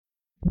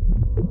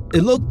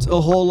It looked a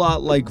whole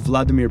lot like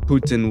Vladimir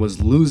Putin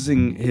was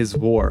losing his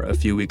war a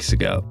few weeks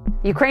ago.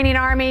 Ukrainian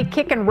army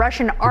kicking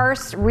Russian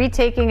arse,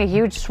 retaking a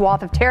huge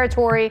swath of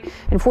territory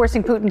and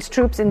forcing Putin's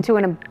troops into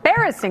an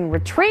embarrassing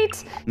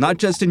retreat. Not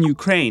just in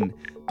Ukraine,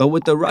 but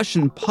with the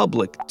Russian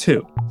public,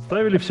 too.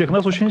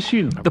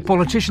 The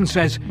politician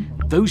says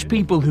those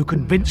people who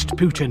convinced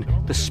Putin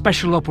the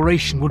special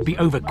operation would be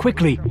over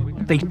quickly,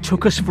 they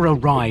took us for a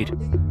ride.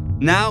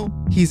 Now,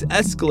 he's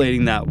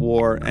escalating that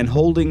war and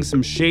holding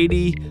some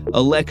shady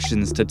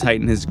elections to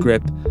tighten his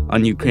grip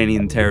on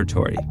Ukrainian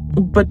territory.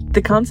 But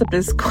the concept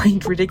is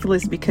quite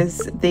ridiculous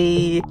because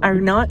they are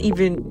not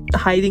even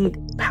hiding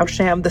how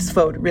sham this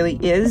vote really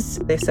is.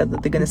 They said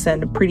that they're going to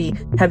send a pretty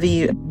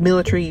heavy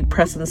military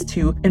presence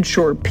to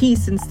ensure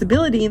peace and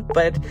stability,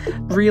 but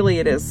really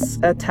it is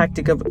a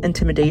tactic of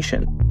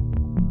intimidation.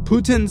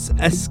 Putin's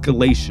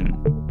escalation,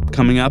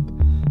 coming up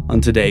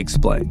on Today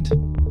Explained.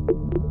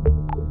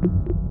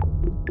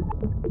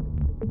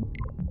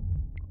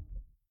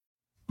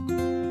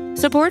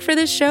 Support for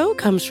this show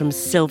comes from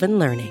Sylvan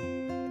Learning.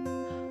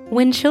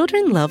 When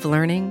children love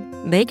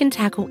learning, they can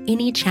tackle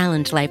any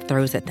challenge life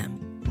throws at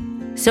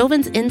them.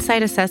 Sylvan's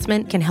Insight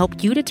Assessment can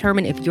help you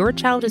determine if your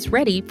child is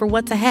ready for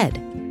what's ahead.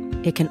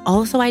 It can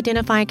also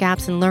identify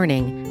gaps in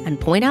learning and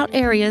point out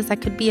areas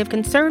that could be of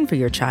concern for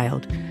your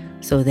child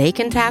so they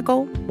can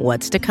tackle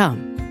what's to come.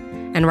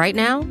 And right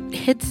now,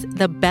 it's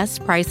the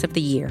best price of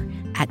the year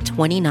at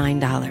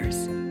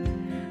 $29.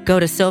 Go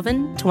to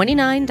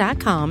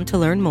sylvan29.com to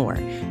learn more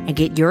and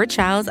get your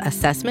child's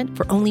assessment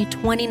for only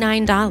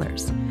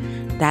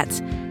 $29.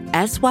 That's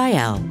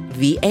SYLVAN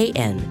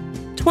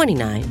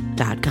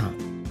 29.com.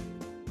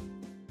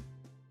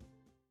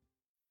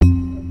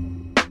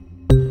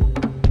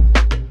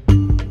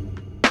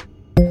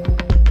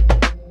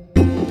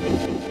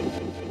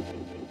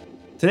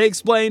 Today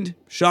Explained,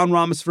 Sean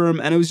Rameswaram,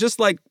 and it was just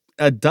like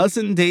a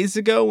dozen days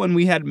ago when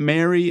we had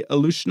Mary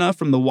Alushna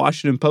from the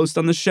Washington Post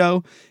on the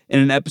show in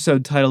an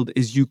episode titled,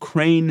 Is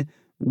Ukraine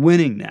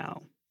Winning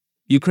Now?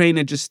 Ukraine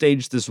had just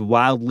staged this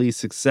wildly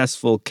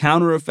successful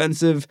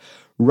counteroffensive.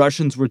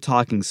 Russians were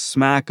talking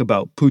smack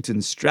about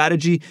Putin's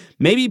strategy.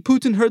 Maybe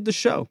Putin heard the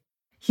show.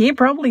 He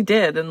probably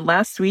did. And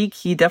last week,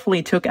 he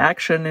definitely took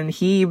action and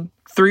he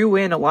threw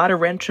in a lot of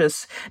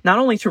wrenches, not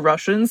only to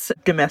Russians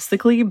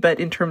domestically, but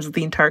in terms of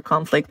the entire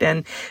conflict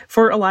and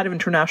for a lot of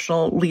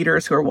international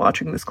leaders who are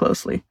watching this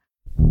closely.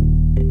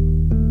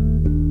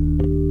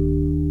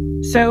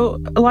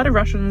 So a lot of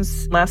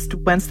Russians last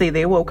Wednesday,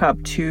 they woke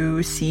up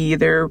to see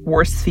their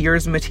worst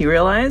fears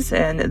materialize,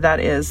 and that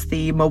is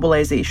the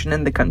mobilization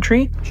in the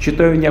country.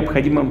 Считаю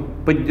необходимым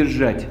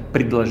поддержать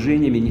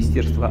предложение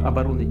Министерства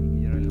обороны.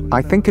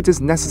 I think it is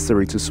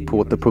necessary to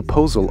support the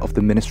proposal of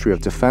the Ministry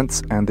of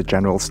Defense and the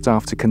General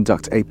Staff to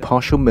conduct a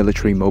partial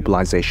military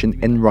mobilization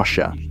in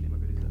Russia.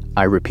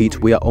 I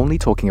repeat, we are only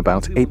talking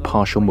about a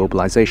partial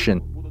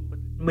mobilization.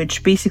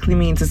 Which basically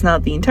means it's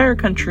not the entire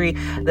country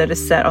that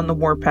is set on the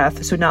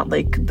warpath, so not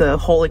like the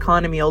whole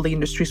economy, all the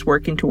industries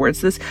working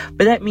towards this,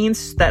 but that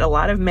means that a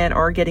lot of men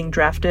are getting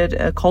drafted,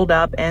 called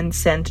up, and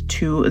sent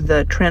to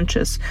the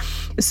trenches.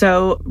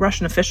 So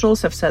Russian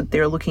officials have said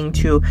they're looking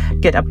to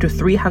get up to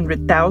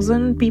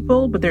 300,000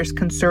 people, but there's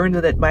concern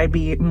that it might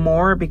be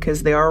more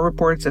because there are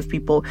reports of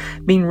people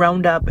being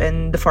rounded up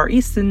in the far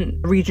eastern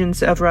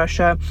regions of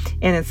Russia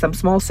and in some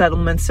small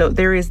settlements, so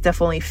there is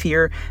definitely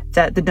fear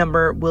that the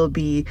number will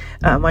be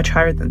much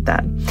higher than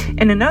that.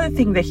 And another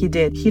thing that he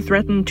did, he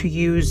threatened to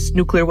use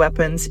nuclear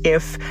weapons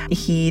if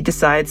he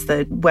decides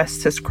that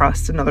West has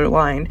crossed another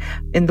line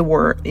in the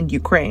war in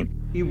Ukraine.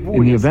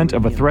 In the event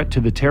of a threat to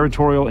the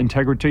territorial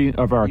integrity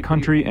of our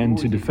country and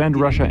to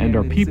defend Russia and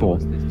our people,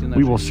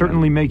 we will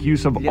certainly make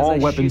use of all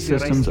weapon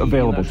systems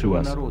available to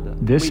us.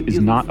 This is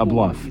not a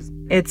bluff.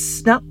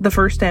 It's not the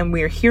first time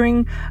we're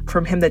hearing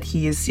from him that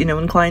he is,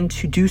 inclined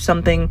to do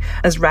something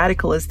as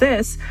radical as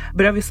this,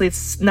 but obviously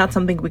it's not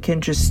something we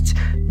can just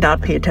not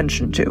pay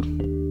attention to.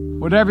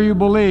 Whatever you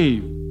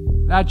believe,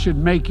 that should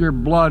make your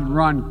blood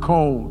run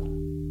cold.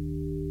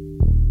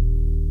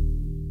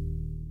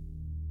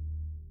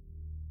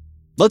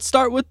 Let's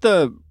start with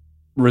the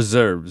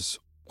reserves.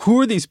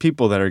 Who are these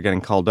people that are getting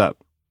called up?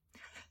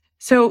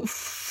 So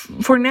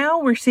for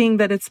now, we're seeing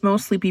that it's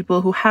mostly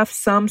people who have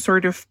some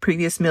sort of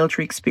previous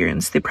military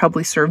experience. They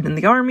probably served in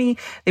the army.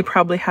 They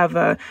probably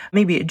have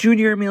maybe a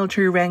junior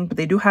military rank, but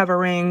they do have a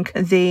rank.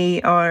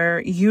 They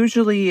are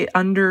usually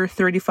under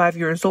 35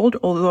 years old,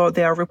 although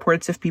there are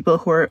reports of people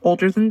who are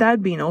older than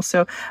that being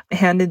also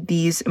handed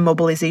these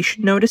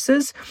mobilization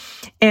notices.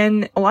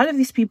 And a lot of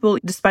these people,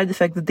 despite the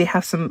fact that they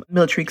have some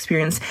military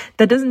experience,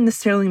 that doesn't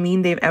necessarily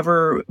mean they've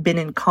ever been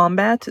in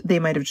combat. They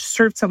might have just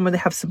served somewhere. They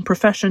have some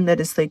profession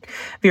that is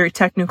very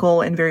technical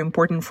and very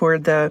important for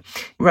the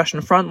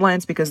Russian front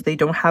lines because they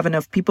don't have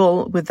enough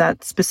people with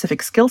that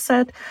specific skill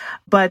set.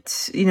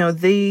 But,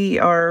 they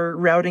are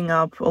routing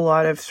up a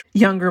lot of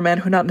younger men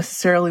who not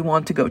necessarily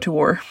want to go to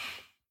war.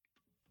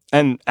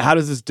 And how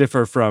does this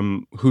differ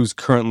from who's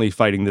currently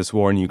fighting this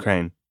war in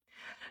Ukraine?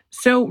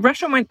 So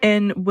Russia went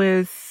in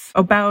with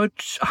about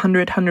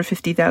 100,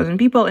 150,000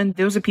 people. And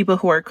those are people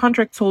who are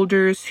contract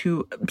soldiers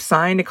who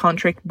signed a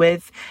contract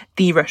with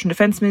the Russian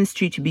Defense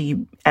Ministry to be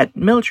at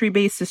military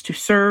bases, to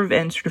serve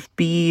and sort of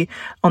be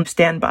on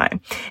standby.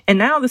 And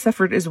now this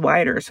effort is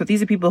wider. So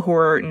these are people who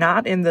are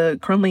not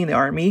currently in the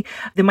army.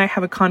 They might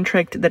have a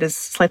contract that is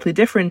slightly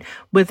different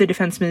with the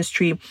Defense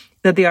Ministry,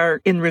 that they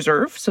are in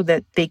reserve so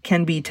that they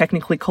can be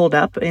technically called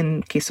up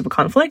in case of a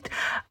conflict,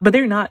 but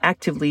they're not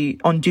actively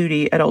on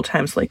duty at all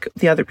times like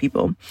the other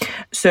people.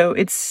 So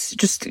it's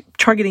just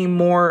targeting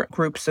more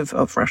groups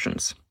of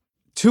Russians.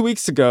 2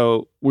 weeks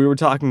ago, we were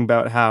talking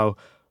about how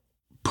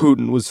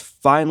Putin was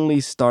finally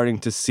starting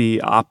to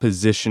see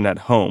opposition at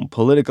home,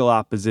 political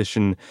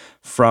opposition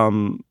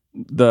from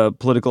the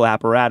political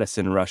apparatus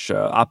in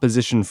Russia,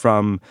 opposition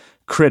from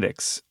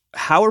critics.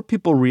 How are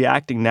people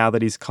reacting now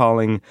that he's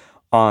calling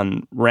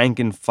on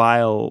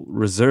rank-and-file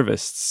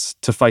reservists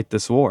to fight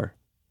this war?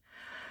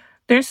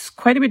 There's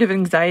quite a bit of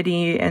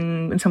anxiety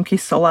and in some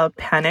cases all-out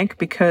panic,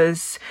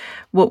 because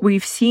what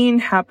we've seen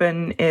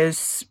happen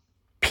is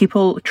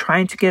people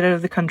trying to get out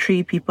of the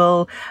country,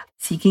 people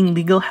seeking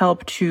legal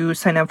help to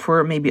sign up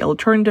for maybe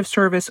alternative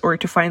service or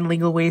to find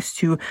legal ways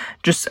to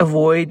just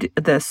avoid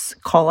this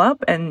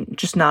call-up and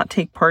just not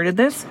take part in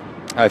this.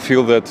 I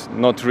feel that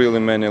not really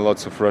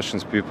lots of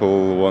Russian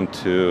people want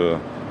to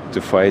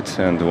fight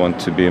and want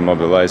to be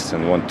mobilized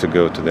and want to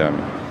go to the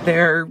army.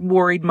 They're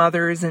worried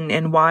mothers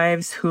and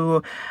wives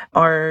who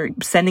are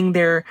sending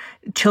their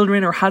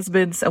children or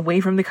husbands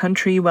away from the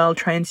country while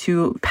trying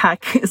to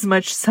pack as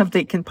much stuff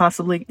they can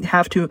possibly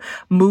have to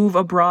move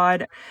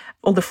abroad.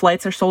 All the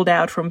flights are sold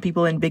out from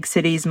people in big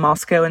cities,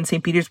 Moscow and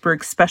St.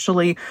 Petersburg,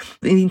 especially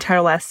in the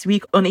entire last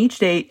week. On each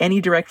day, any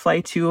direct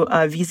flight to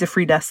a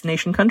visa-free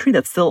destination country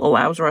that still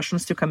allows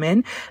Russians to come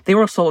in, they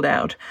were sold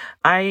out.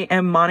 I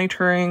am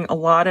monitoring a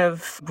lot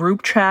of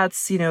group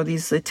chats,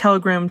 these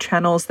Telegram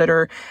channels that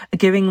are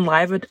giving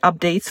live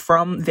updates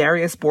from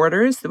various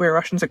borders where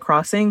Russians are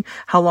crossing,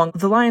 how long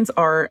the lines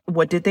are,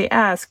 what did they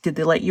ask, did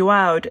they let you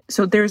out?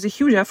 So there's a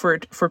huge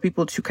effort for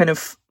people to kind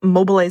of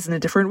mobilize in a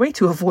different way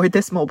to avoid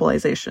this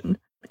mobilization.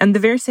 And the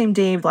very same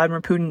day Vladimir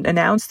Putin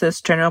announced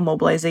this general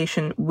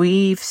mobilization,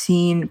 we've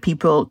seen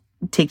people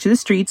take to the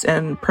streets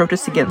and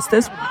protest against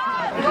this.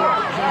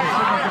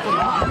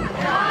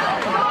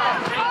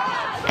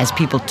 As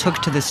people took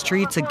to the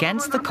streets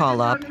against the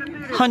call-up,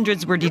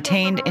 hundreds were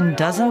detained in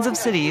dozens of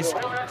cities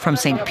from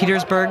St.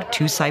 Petersburg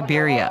to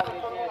Siberia.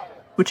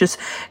 Which is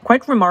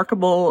quite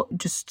remarkable,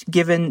 just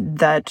given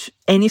that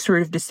any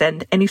sort of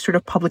dissent, any sort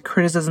of public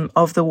criticism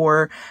of the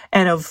war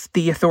and of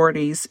the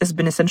authorities has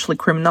been essentially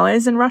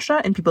criminalized in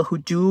Russia. And people who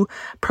do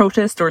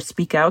protest or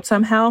speak out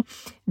somehow,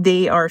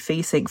 they are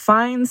facing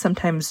fines,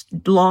 sometimes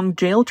long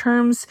jail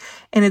terms.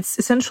 And it's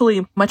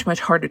essentially much,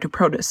 much harder to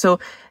protest. So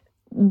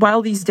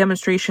while these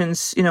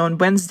demonstrations, on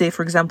Wednesday,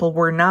 for example,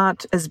 were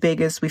not as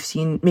big as we've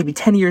seen maybe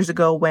 10 years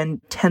ago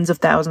when tens of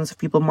thousands of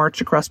people marched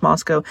across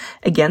Moscow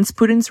against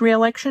Putin's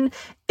re-election,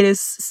 it is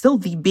still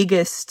the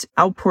biggest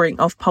outpouring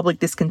of public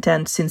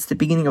discontent since the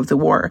beginning of the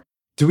war.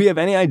 Do we have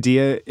any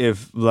idea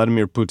if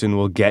Vladimir Putin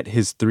will get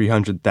his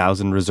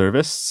 300,000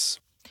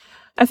 reservists?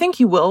 I think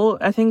he will.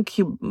 I think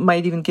he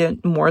might even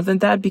get more than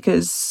that,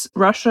 because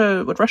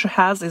what Russia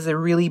has is a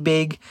really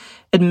big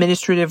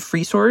administrative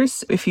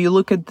resource. If you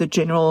look at the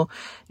general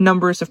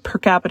numbers of per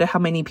capita, how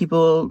many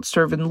people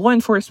serve in law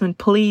enforcement,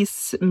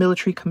 police,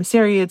 military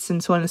commissariats,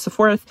 and so on and so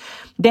forth,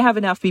 they have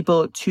enough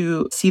people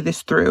to see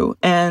this through.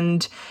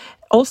 And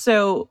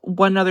also,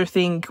 one other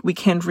thing we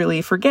can't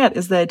really forget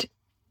is that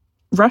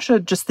Russia,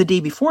 just the day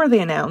before they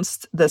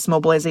announced this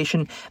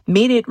mobilization,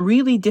 made it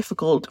really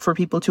difficult for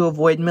people to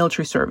avoid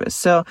military service.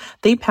 So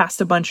they passed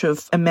a bunch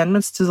of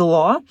amendments to the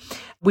law,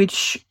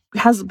 which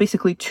has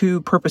basically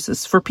two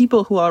purposes. For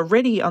people who are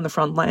already on the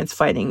front lines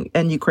fighting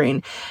in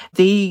Ukraine,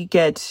 they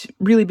get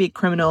really big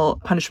criminal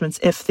punishments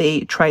if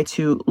they try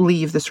to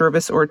leave the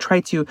service or try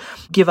to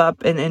give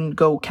up and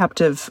go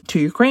captive to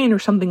Ukraine or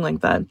something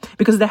like that,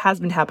 because that has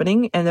been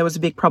happening. And that was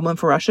a big problem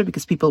for Russia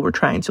because people were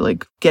trying to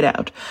get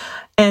out.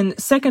 And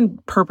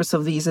second purpose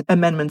of these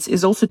amendments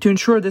is also to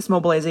ensure this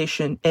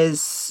mobilization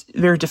is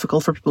very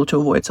difficult for people to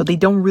avoid. So they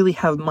don't really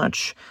have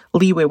much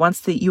leeway.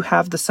 Once you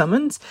have the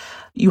summons,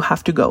 you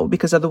have to go,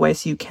 because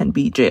otherwise you can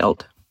be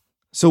jailed.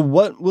 So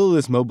what will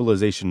this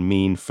mobilization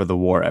mean for the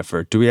war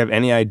effort? Do we have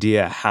any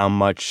idea how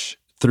much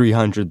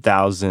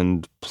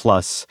 300,000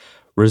 plus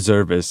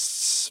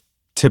reservists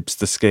tips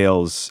the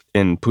scales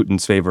in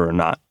Putin's favor or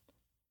not?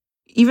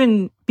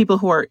 Even people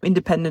who are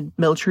independent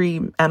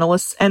military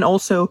analysts and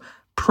also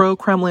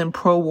pro-Kremlin,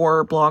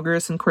 pro-war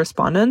bloggers and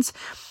correspondents,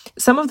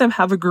 some of them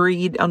have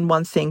agreed on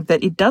one thing,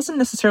 that it doesn't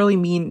necessarily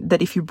mean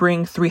that if you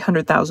bring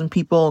 300,000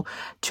 people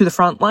to the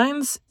front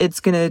lines, it's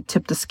going to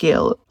tip the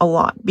scale a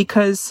lot.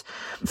 Because,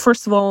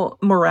 first of all,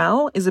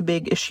 morale is a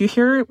big issue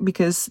here,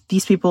 because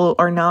these people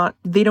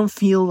they don't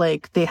feel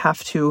like they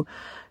have to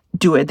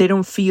do it. They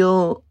don't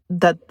feel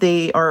that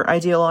they are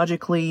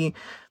ideologically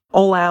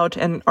all out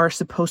and are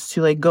supposed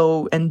to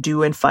go and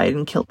do and fight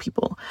and kill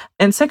people.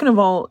 And second of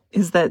all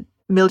is that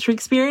military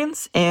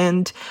experience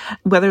and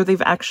whether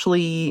they've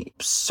actually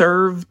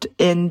served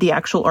in the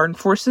actual armed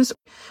forces,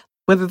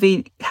 whether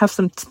they have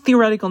some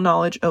theoretical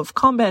knowledge of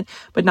combat,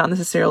 but not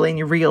necessarily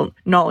any real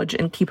knowledge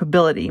and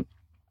capability.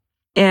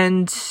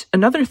 And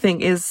another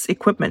thing is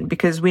equipment,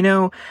 because we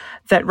know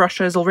that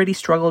Russia has already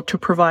struggled to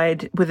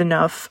provide with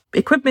enough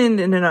equipment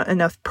and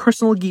enough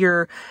personal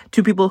gear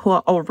to people who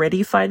are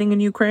already fighting in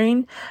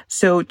Ukraine.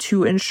 So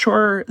to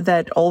ensure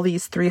that all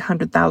these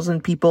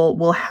 300,000 people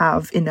will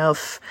have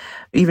enough,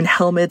 even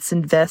helmets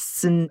and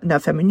vests and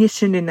enough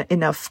ammunition and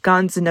enough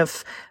guns,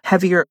 enough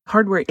heavier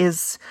hardware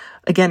is,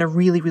 again, a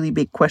really, really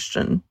big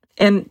question.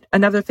 And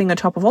another thing on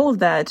top of all of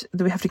that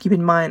we have to keep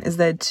in mind is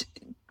that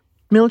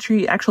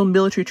actual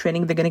military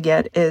training they're going to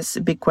get is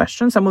a big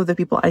question. Some of the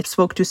people I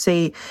spoke to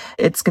say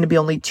it's going to be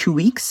only 2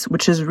 weeks,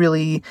 which is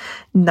really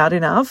not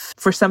enough.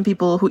 For some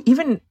people who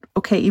even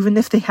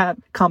if they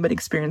had combat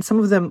experience, some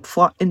of them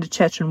fought in the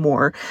Chechen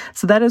War.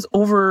 So that is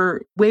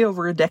way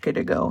over a decade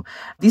ago.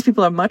 These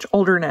people are much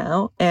older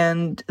now,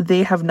 and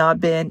they have not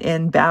been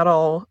in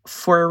battle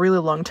for a really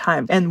long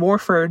time. And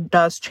warfare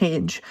does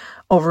change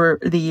over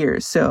the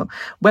years. So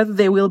whether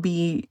they will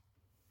be,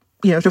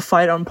 to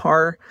fight on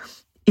par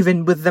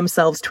even with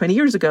themselves 20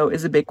 years ago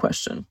is a big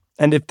question.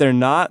 And if they're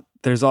not,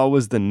 there's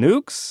always the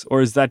nukes, or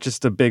is that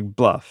just a big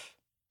bluff?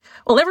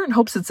 Well, everyone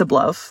hopes it's a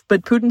bluff,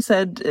 but Putin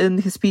said in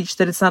his speech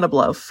that it's not a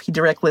bluff. He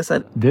directly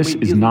said, "This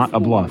is not a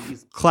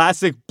bluff."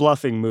 Classic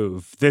bluffing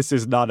move. This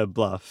is not a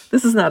bluff.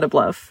 This is not a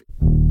bluff.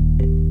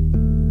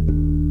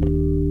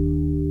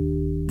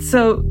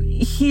 So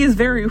he is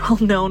very well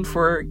known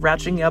for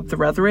ratcheting up the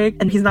rhetoric,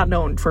 and he's not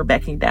known for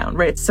backing down,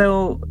 right?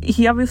 So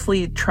he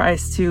obviously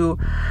tries to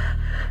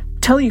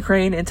tell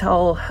Ukraine and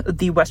tell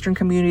the Western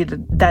community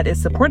that is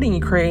supporting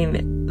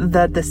Ukraine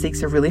that the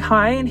stakes are really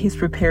high and he's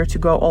prepared to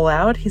go all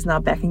out. He's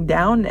not backing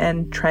down,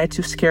 and try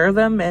to scare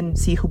them and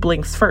see who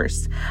blinks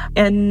first.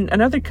 And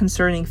another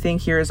concerning thing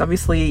here is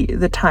obviously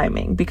the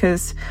timing,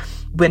 because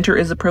winter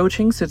is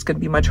approaching, so it's going to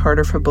be much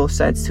harder for both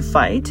sides to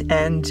fight.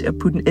 And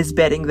Putin is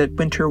betting that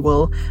winter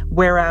will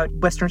wear out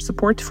Western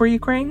support for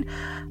Ukraine,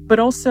 but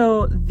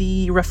also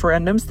the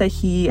referendums that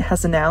he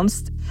has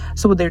announced.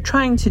 So what they're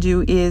trying to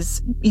do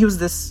is use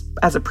this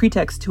as a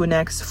pretext to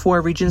annex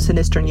 4 regions in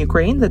eastern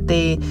Ukraine that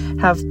they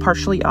have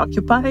partially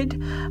occupied.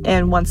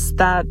 And once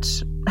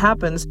that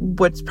happens,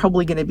 what's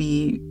probably going to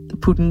be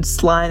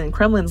Putin's line and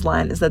Kremlin's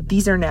line is that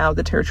these are now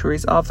the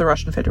territories of the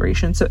Russian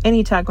Federation. So any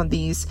attack on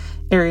these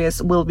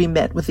areas will be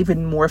met with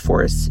even more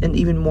force and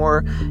even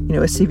more,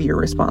 a severe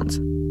response.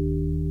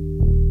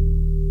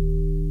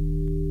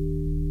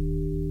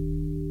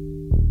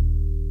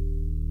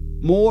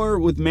 More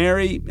with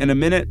Mary in a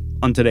minute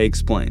on Today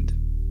Explained.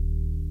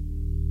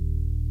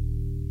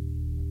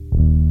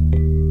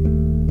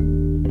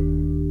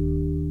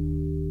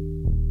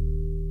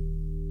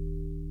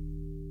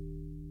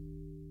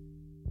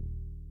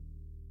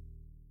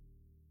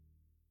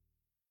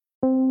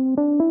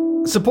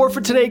 Support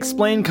for Today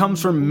Explained comes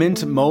from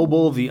Mint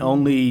Mobile, the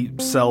only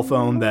cell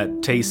phone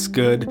that tastes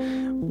good.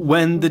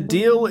 When the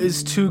deal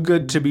is too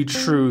good to be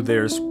true,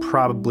 there's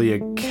probably a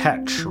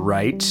catch,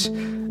 right?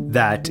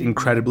 That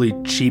incredibly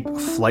cheap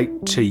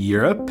flight to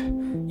Europe,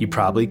 you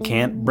probably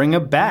can't bring a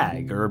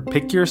bag or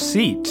pick your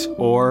seat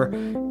or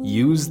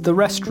use the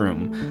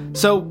restroom.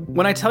 So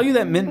when I tell you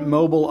that Mint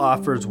Mobile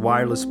offers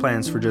wireless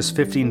plans for just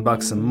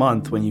 $15 a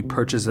month when you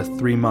purchase a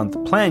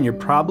 3-month plan, you're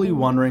probably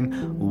wondering,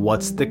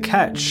 what's the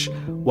catch?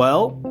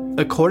 Well,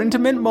 according to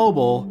Mint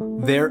Mobile,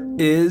 there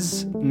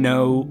is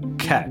no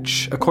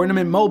catch. According to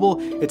Mint Mobile,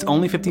 it's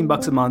only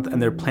 $15 a month,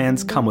 and their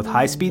plans come with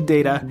high-speed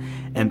data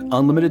and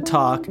unlimited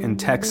talk and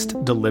text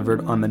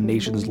delivered on the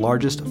nation's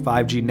largest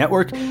 5G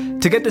network.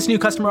 To get this new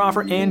customer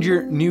offer and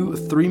your new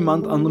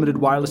 3-month unlimited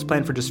wireless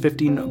plan for just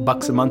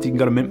 $15 a month, you can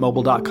go to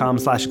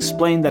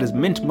mintmobile.com/explain. That is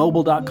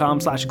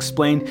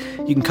mintmobile.com/explain.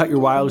 You can cut your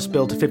wireless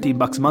bill to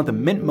 $15 a month at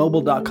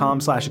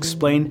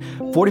mintmobile.com/explain.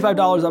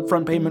 $45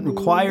 upfront payment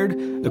required,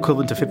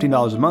 equivalent to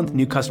 $15 a month.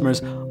 New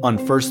customers on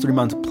first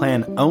 3-month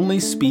plan only.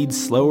 Speed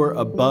slower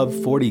above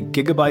 40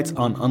 gigabytes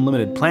on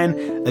unlimited plan.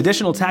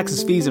 Additional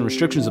taxes, fees, and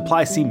restrictions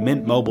apply. See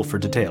Mint Mobile for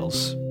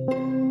details.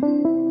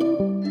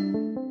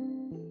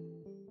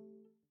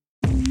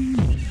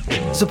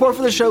 Support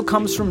for the show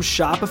comes from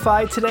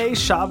Shopify today.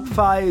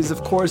 Shopify is,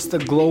 of course, the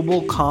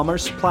global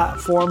commerce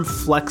platform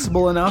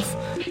flexible enough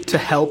to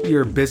help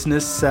your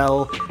business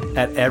sell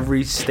at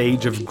every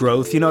stage of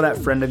growth. You know that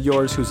friend of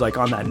yours who's like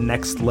on that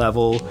next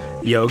level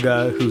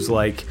yoga, who's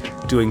like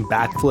doing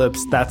backflips?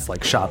 That's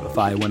like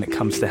Shopify when it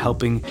comes to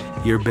helping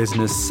your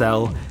business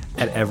sell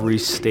at every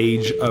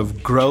stage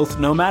of growth.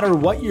 No matter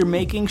what you're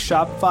making,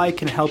 Shopify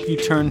can help you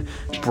turn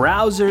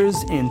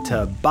browsers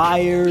into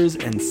buyers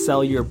and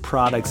sell your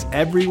products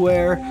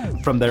everywhere,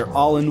 from their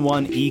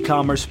all-in-one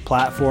e-commerce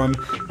platform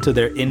to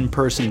their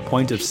in-person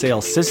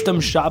point-of-sale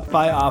system.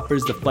 Shopify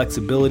offers the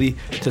flexibility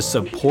to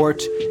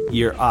support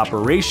your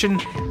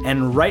operation.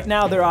 And right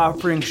now they're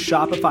offering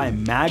Shopify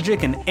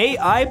Magic, an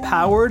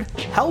AI-powered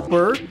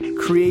helper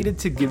created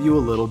to give you a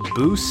little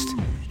boost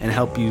and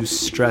help you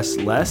stress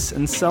less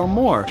and sell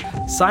more.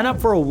 Sign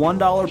up for a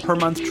 $1 per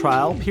month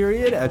trial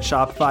period at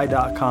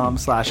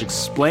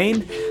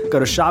shopify.com/explained. Go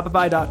to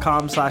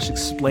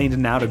shopify.com/explained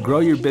now to grow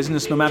your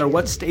business no matter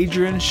what stage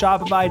you're in.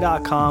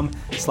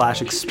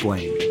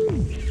 Shopify.com/explained.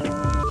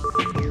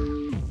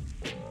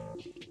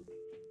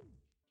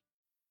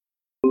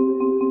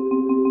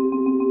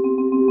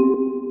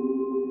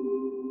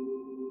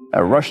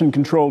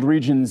 Russian-controlled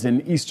regions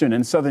in eastern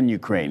and southern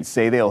Ukraine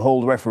say they'll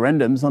hold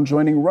referendums on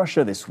joining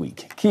Russia this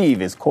week.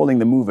 Kyiv is calling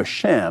the move a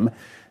sham.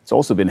 It's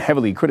also been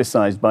heavily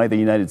criticized by the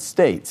United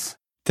States.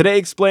 Today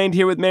Explained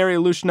here with Mary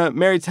Alushina.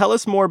 Mary, tell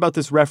us more about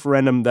this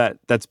referendum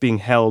that's being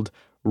held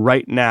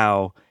right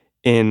now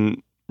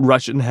in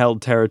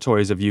Russian-held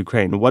territories of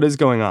Ukraine. What is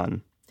going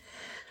on?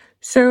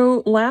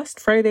 So last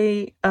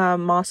Friday,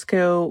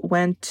 Moscow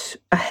went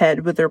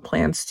ahead with their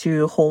plans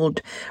to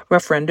hold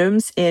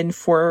referendums in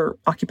 4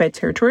 occupied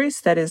territories,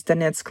 that is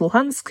Donetsk,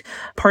 Luhansk.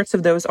 Parts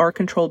of those are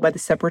controlled by the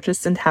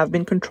separatists and have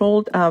been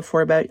controlled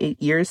for about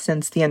 8 years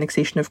since the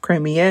annexation of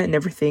Crimea and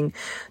everything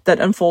that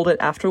unfolded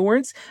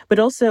afterwards. But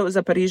also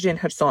Zaporizhia and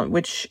Kherson,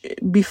 which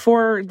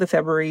before the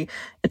February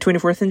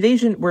 24th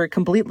invasion were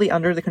completely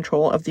under the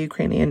control of the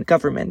Ukrainian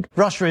government.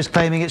 Russia is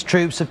claiming its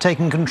troops have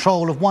taken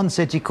control of one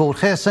city called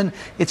Kherson.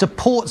 It's a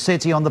port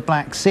city on the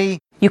Black Sea.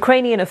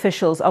 Ukrainian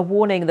officials are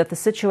warning that the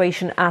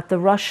situation at the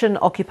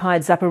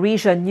Russian-occupied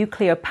Zaporizhia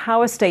nuclear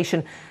power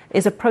station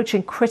is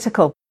approaching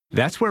critical.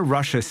 That's where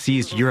Russia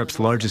seized Europe's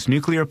largest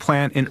nuclear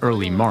plant in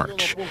early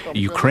March.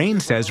 Ukraine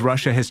says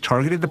Russia has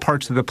targeted the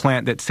parts of the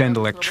plant that send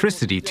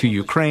electricity to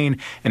Ukraine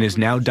and is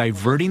now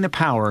diverting the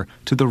power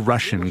to the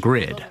Russian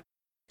grid.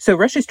 So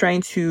Russia's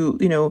trying to,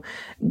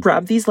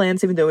 grab these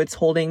lands, even though it's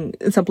holding,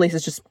 in some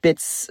places, just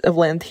bits of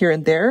land here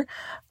and there.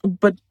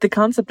 But the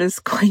concept is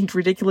quite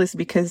ridiculous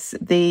because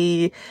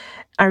they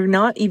are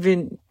not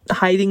even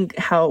hiding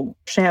how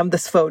sham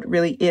this vote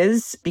really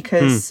is,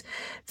 because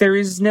there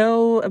is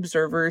no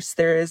observers.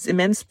 There is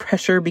immense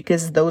pressure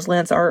because those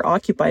lands are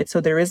occupied. So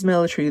there is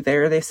military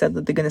there. They said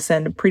that they're going to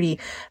send a pretty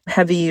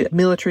heavy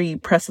military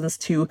presence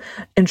to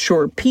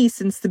ensure peace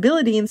and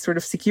stability and sort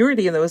of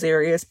security in those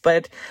areas.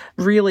 But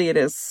really it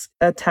is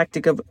a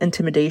tactic of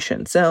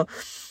intimidation. So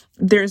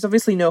there's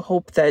obviously no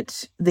hope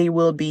that they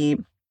will be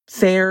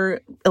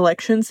fair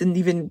elections, and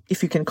even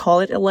if you can call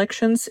it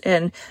elections.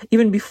 And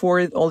even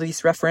before all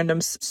these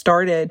referendums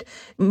started,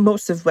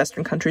 most of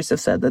Western countries have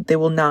said that they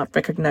will not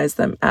recognize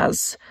them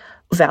as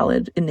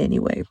valid in any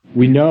way.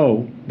 We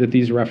know that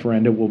these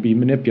referenda will be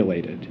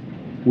manipulated.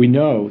 We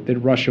know that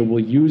Russia will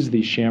use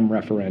these sham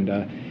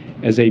referenda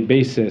as a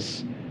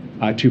basis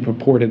to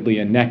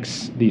purportedly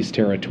annex these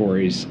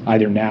territories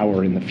either now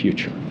or in the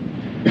future.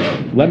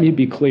 Let me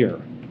be clear.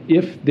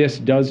 If this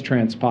does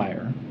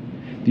transpire,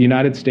 the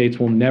United States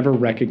will never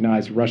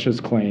recognize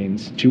Russia's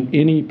claims to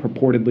any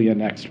purportedly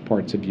annexed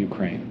parts of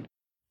Ukraine.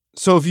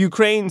 So if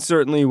Ukraine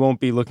certainly won't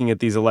be looking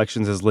at these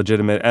elections as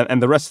legitimate, and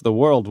the rest of the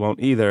world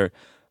won't either,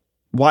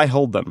 why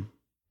hold them?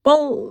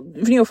 Well,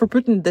 for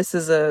Putin, this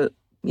is a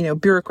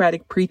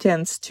bureaucratic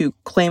pretense to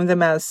claim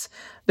them as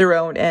their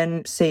own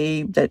and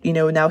say that,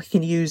 now he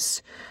can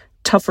use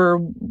tougher,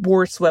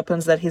 worse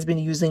weapons that he's been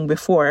using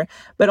before.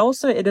 But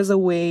also it is a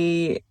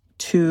way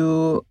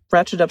to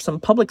ratchet up some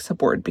public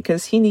support,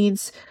 because he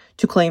needs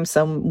to claim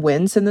some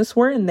wins in this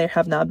war, and there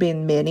have not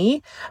been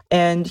many.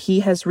 And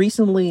he has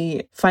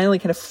recently finally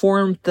kind of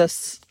formed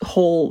this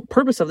whole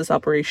purpose of this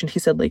operation. He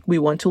said, we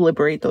want to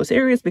liberate those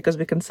areas because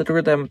we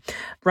consider them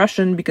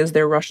Russian, because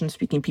they're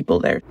Russian-speaking people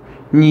there.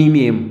 We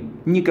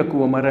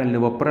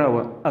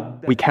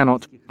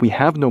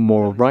have no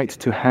moral right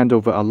to hand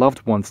over our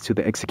loved ones to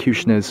the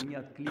executioners.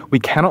 We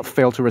cannot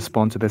fail to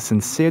respond to their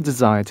sincere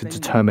desire to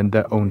determine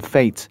their own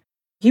fate.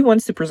 He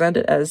wants to present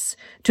it as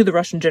to the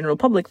Russian general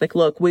public,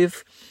 look,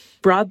 we've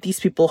brought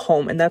these people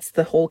home. And that's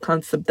the whole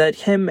concept that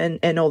him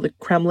and all the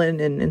Kremlin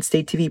and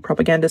state TV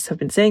propagandists have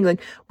been saying,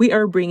 we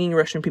are bringing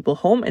Russian people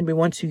home and we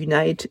want to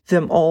unite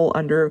them all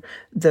under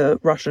the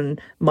Russian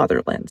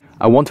motherland.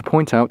 I want to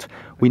point out,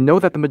 we know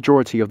that the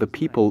majority of the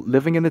people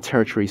living in the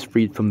territories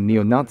freed from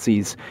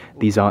neo-Nazis,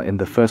 these are in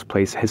the first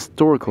place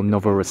historical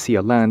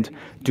Novorossiya land,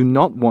 do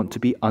not want to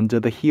be under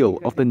the heel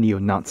of the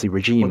neo-Nazi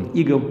regime.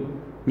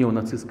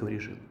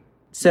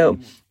 So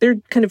there are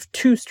kind of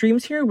two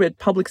streams here, but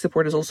public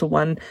support is also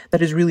one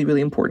that is really,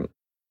 really important.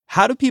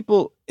 How do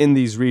people in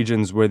these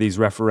regions where these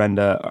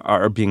referenda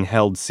are being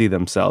held see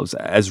themselves?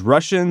 As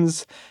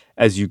Russians,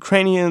 as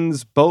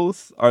Ukrainians,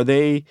 both? Are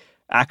they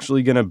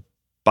actually going to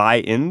buy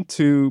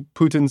into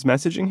Putin's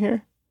messaging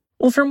here?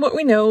 Well, from what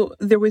we know,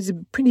 there was a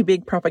pretty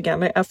big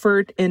propaganda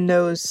effort in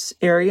those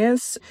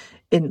areas,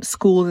 in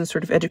schools and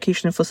sort of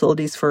education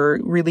facilities for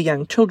really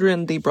young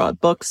children. They brought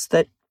books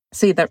that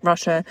say that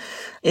Russia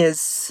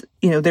is,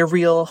 their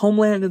real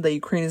homeland and that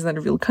Ukraine is not a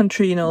real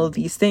country and all of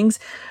these things.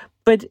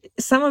 But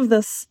some of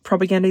this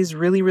propaganda is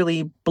really,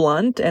 really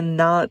blunt and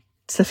not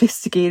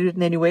sophisticated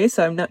in any way,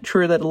 so I'm not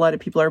sure that a lot of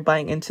people are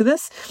buying into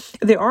this.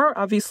 There are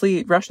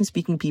obviously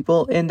Russian-speaking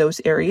people in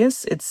those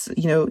areas. It's,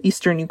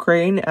 eastern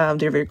Ukraine.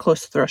 They're very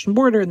close to the Russian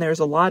border, and there's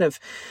a lot of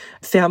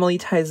family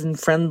ties and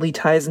friendly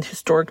ties and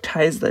historic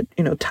ties that,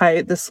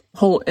 tie this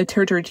whole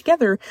territory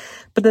together.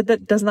 But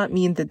that does not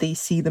mean that they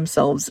see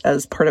themselves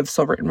as part of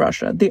sovereign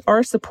Russia. They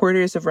are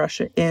supporters of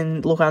Russia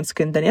in Luhansk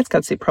and Donetsk,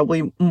 I'd say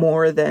probably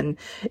more than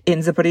in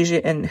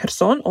Zaporizhia and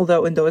Kherson,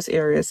 although in those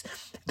areas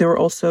there were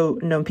also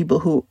known people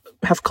who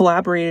have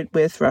collaborated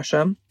with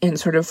Russia and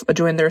sort of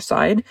joined their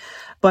side.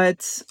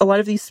 But a lot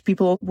of these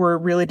people were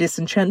really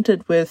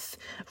disenchanted with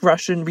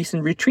Russian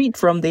recent retreat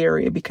from the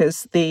area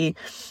because they,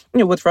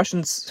 what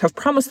Russians have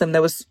promised them,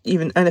 that was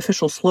even an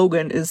official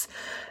slogan, is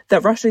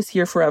that Russia is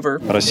here forever.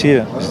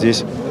 Россия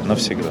здесь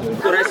навсегда.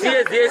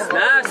 Россия здесь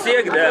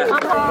навсегда.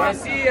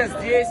 Россия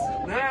здесь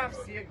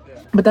навсегда.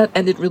 But that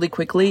ended really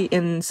quickly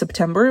in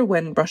September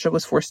when Russia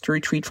was forced to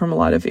retreat from a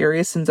lot of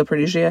areas in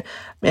Zaporizhia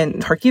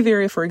and Kharkiv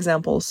area, for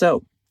example.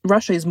 So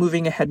Russia is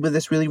moving ahead with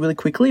this really, really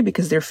quickly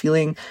because they're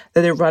feeling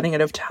that they're running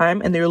out of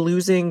time and they're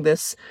losing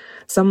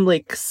some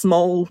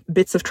small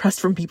bits of trust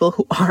from people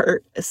who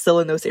are still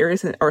in those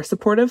areas and are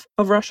supportive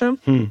of Russia.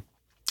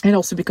 And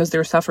also because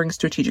they're suffering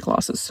strategic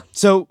losses.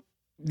 So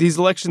these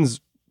elections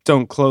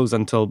don't close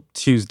until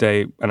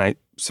Tuesday, and I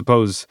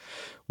suppose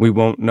we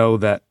won't know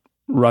that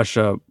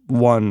Russia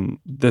won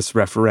this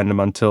referendum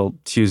until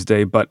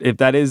Tuesday. But if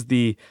that is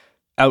the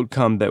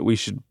outcome that we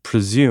should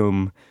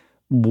presume,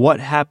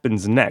 what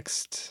happens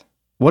next?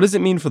 What does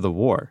it mean for the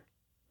war?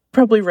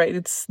 Probably right.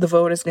 The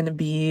vote is going to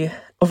be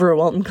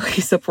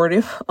overwhelmingly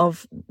supportive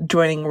of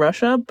joining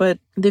Russia. But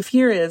the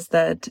fear is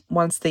that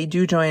once they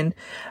do join,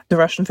 the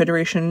Russian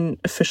Federation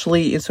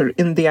officially is sort of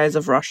in the eyes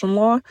of Russian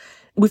law.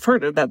 We've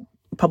heard of that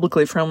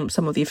publicly from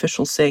some of the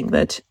officials saying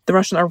that the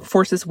Russian armed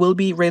forces will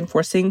be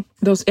reinforcing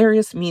those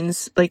areas.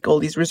 Means all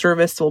these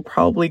reservists will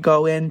probably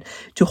go in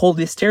to hold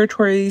these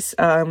territories,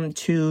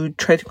 to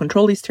try to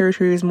control these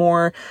territories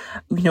more.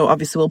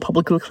 Obviously will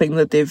publicly claim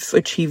that they've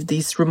achieved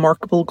this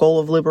remarkable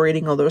goal of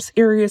liberating all those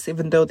areas,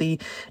 even though they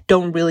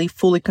don't really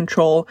fully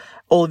control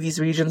all of these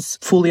regions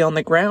fully on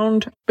the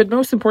ground. But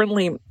most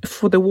importantly,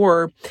 for the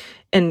war,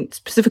 and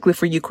specifically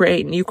for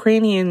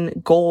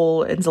Ukrainian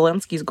goal and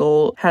Zelensky's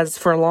goal has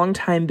for a long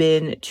time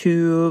been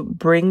to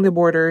bring the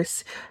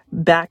borders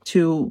back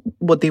to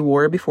what they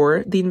were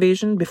before the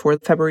invasion, before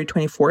February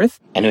 24th.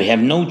 And we have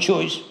no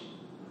choice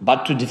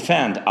but to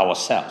defend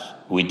ourselves.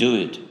 We do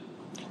it.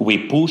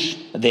 We push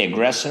the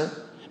aggressor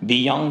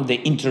beyond the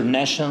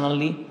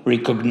internationally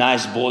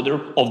recognized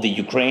border of the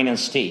Ukrainian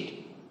state.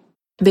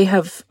 They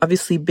have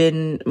obviously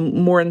been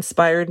more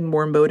inspired and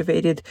more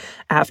motivated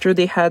after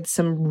they had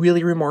some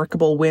really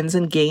remarkable wins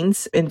and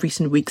gains in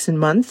recent weeks and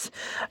months.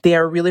 They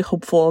are really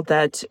hopeful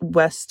that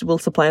West will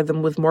supply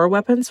them with more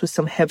weapons, with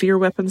some heavier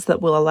weapons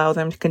that will allow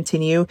them to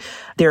continue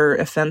their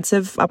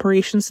offensive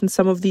operations in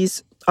some of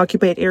these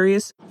occupied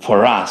areas.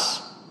 For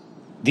us,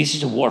 this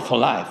is a war for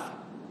life.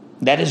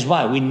 That is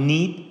why we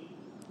need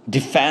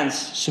defense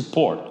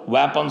support,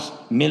 weapons,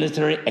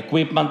 military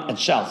equipment, and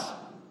shells.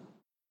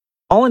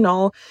 All in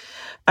all,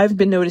 I've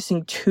been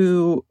noticing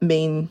two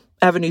main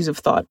avenues of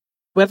thought.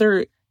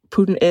 Whether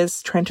Putin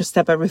is trying to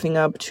step everything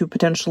up to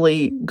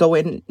potentially go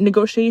in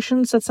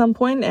negotiations at some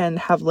point and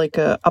have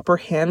a upper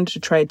hand to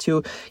try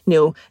to,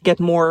 get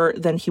more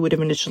than he would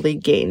have initially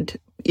gained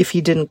if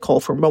he didn't call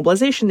for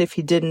mobilization, if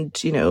he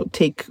didn't,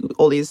 take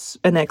all these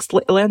annexed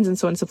lands and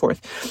so on and so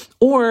forth.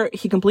 Or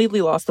he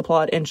completely lost the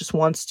plot and just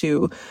wants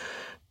to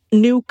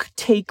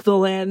take the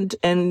land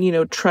and,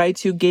 try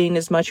to gain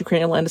as much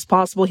Ukrainian land as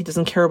possible. He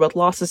doesn't care about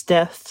losses,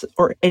 death,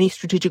 or any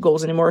strategic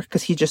goals anymore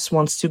because he just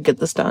wants to get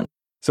this done.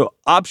 So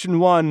option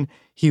one,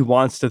 he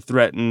wants to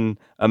threaten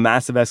a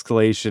massive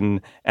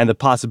escalation and the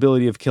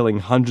possibility of killing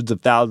hundreds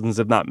of thousands,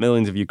 if not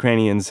millions of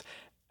Ukrainians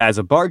as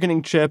a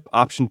bargaining chip.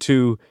 Option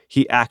two,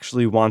 he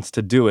actually wants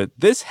to do it.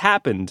 This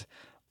happened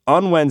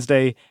on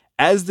Wednesday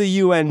as the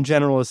UN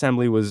General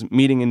Assembly was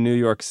meeting in New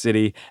York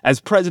City, as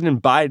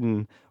President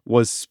Biden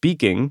was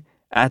speaking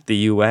at the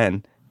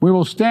UN. We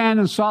will stand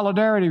in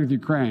solidarity with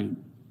Ukraine.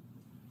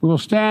 We will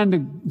stand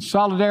in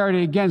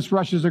solidarity against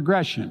Russia's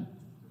aggression,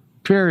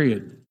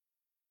 period.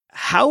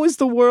 How is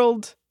the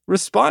world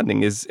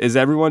responding? Is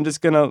everyone just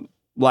going to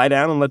lie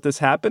down and let this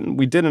happen?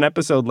 We did an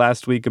episode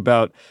last week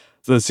about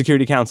the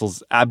Security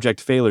Council's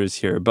abject failures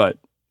here, but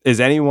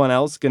is anyone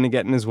else going to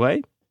get in his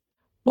way?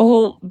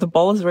 Well, the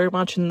ball is very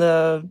much in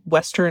the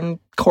Western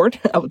court,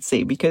 I would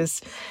say,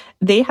 because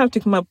they have to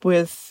come up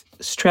with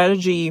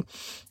strategy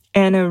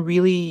and a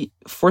really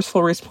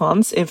forceful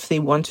response if they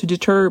want to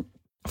deter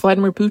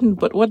Vladimir Putin.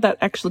 But what that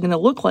actually going to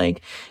look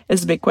like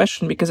is a big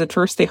question, because at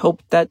first they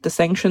hoped that the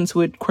sanctions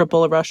would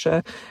cripple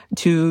Russia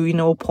to,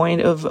 a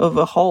point of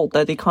a halt,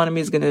 that the economy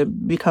is going to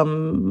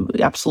become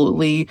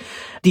absolutely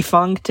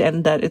defunct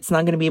and that it's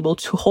not going to be able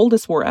to hold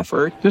this war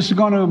effort. This is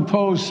going to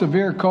impose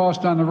severe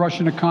cost on the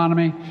Russian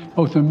economy,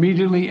 both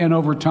immediately and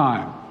over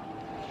time.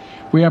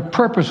 We have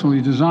purposely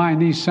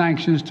designed these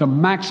sanctions to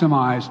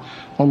maximize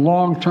the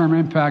long-term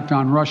impact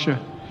on Russia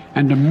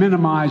and to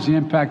minimize the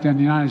impact on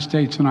the United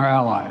States and our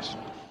allies.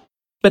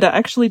 But that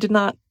actually did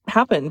not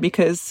happen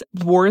because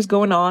war is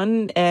going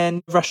on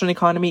and Russian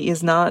economy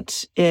is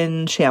not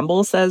in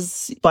shambles,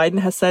 as Biden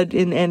has said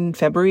in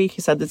February.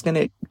 He said it's going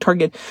to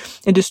target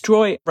and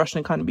destroy Russian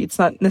economy. It's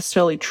not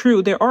necessarily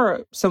true. There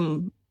are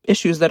some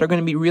issues that are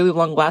going to be really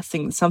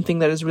long-lasting, something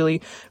that is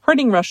really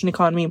hurting Russian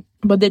economy,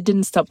 but that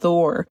didn't stop the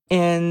war.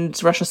 And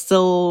Russia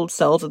still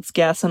sells its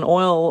gas and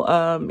oil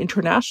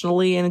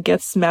internationally, and it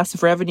gets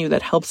massive revenue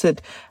that helps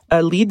it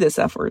lead this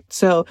effort.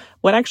 So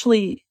what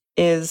actually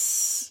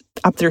is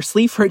up their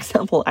sleeve, for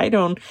example, I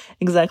don't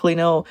exactly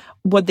know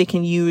what they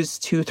can use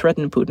to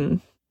threaten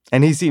Putin.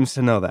 And he seems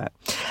to know that.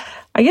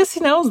 I guess he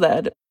knows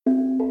that.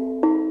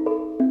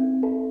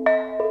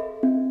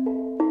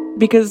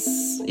 Because,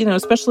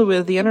 especially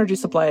with the energy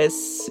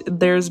supplies,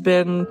 there's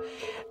been,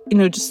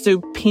 just to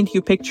paint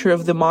you a picture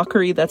of the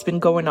mockery that's been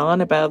going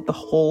on about the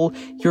whole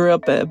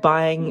Europe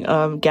buying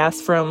gas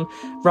from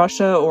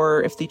Russia,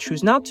 or if they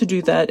choose not to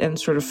do that and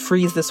sort of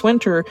freeze this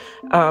winter,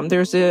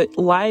 there's a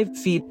live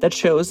feed that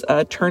shows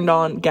a turned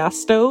on gas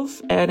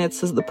stove, and it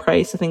says the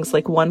price, I think it's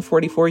like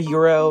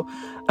 €144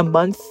 a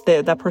month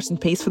that person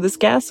pays for this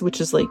gas, which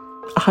is like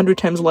 100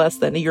 times less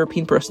than a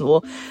European person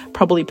will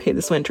probably pay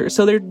this winter.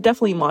 So they're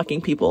definitely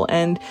mocking people,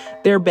 and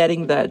they're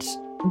betting that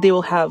they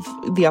will have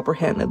the upper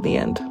hand at the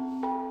end.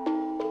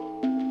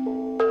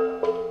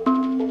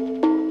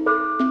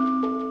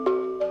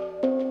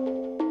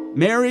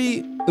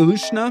 Mary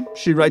Ilyushina,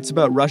 she writes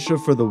about Russia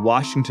for The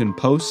Washington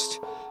Post.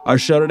 Our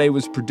show today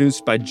was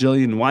produced by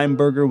Jillian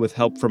Weinberger with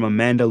help from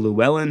Amanda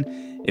Llewellyn.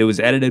 It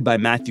was edited by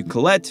Matthew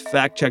Collette,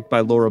 fact-checked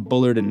by Laura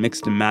Bullard, and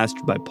mixed and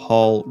mastered by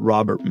Paul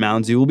Robert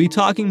Mounsey. We'll be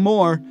talking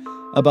more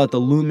about the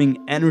looming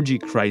energy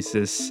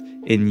crisis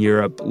in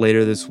Europe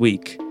later this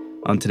week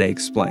on Today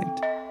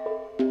Explained.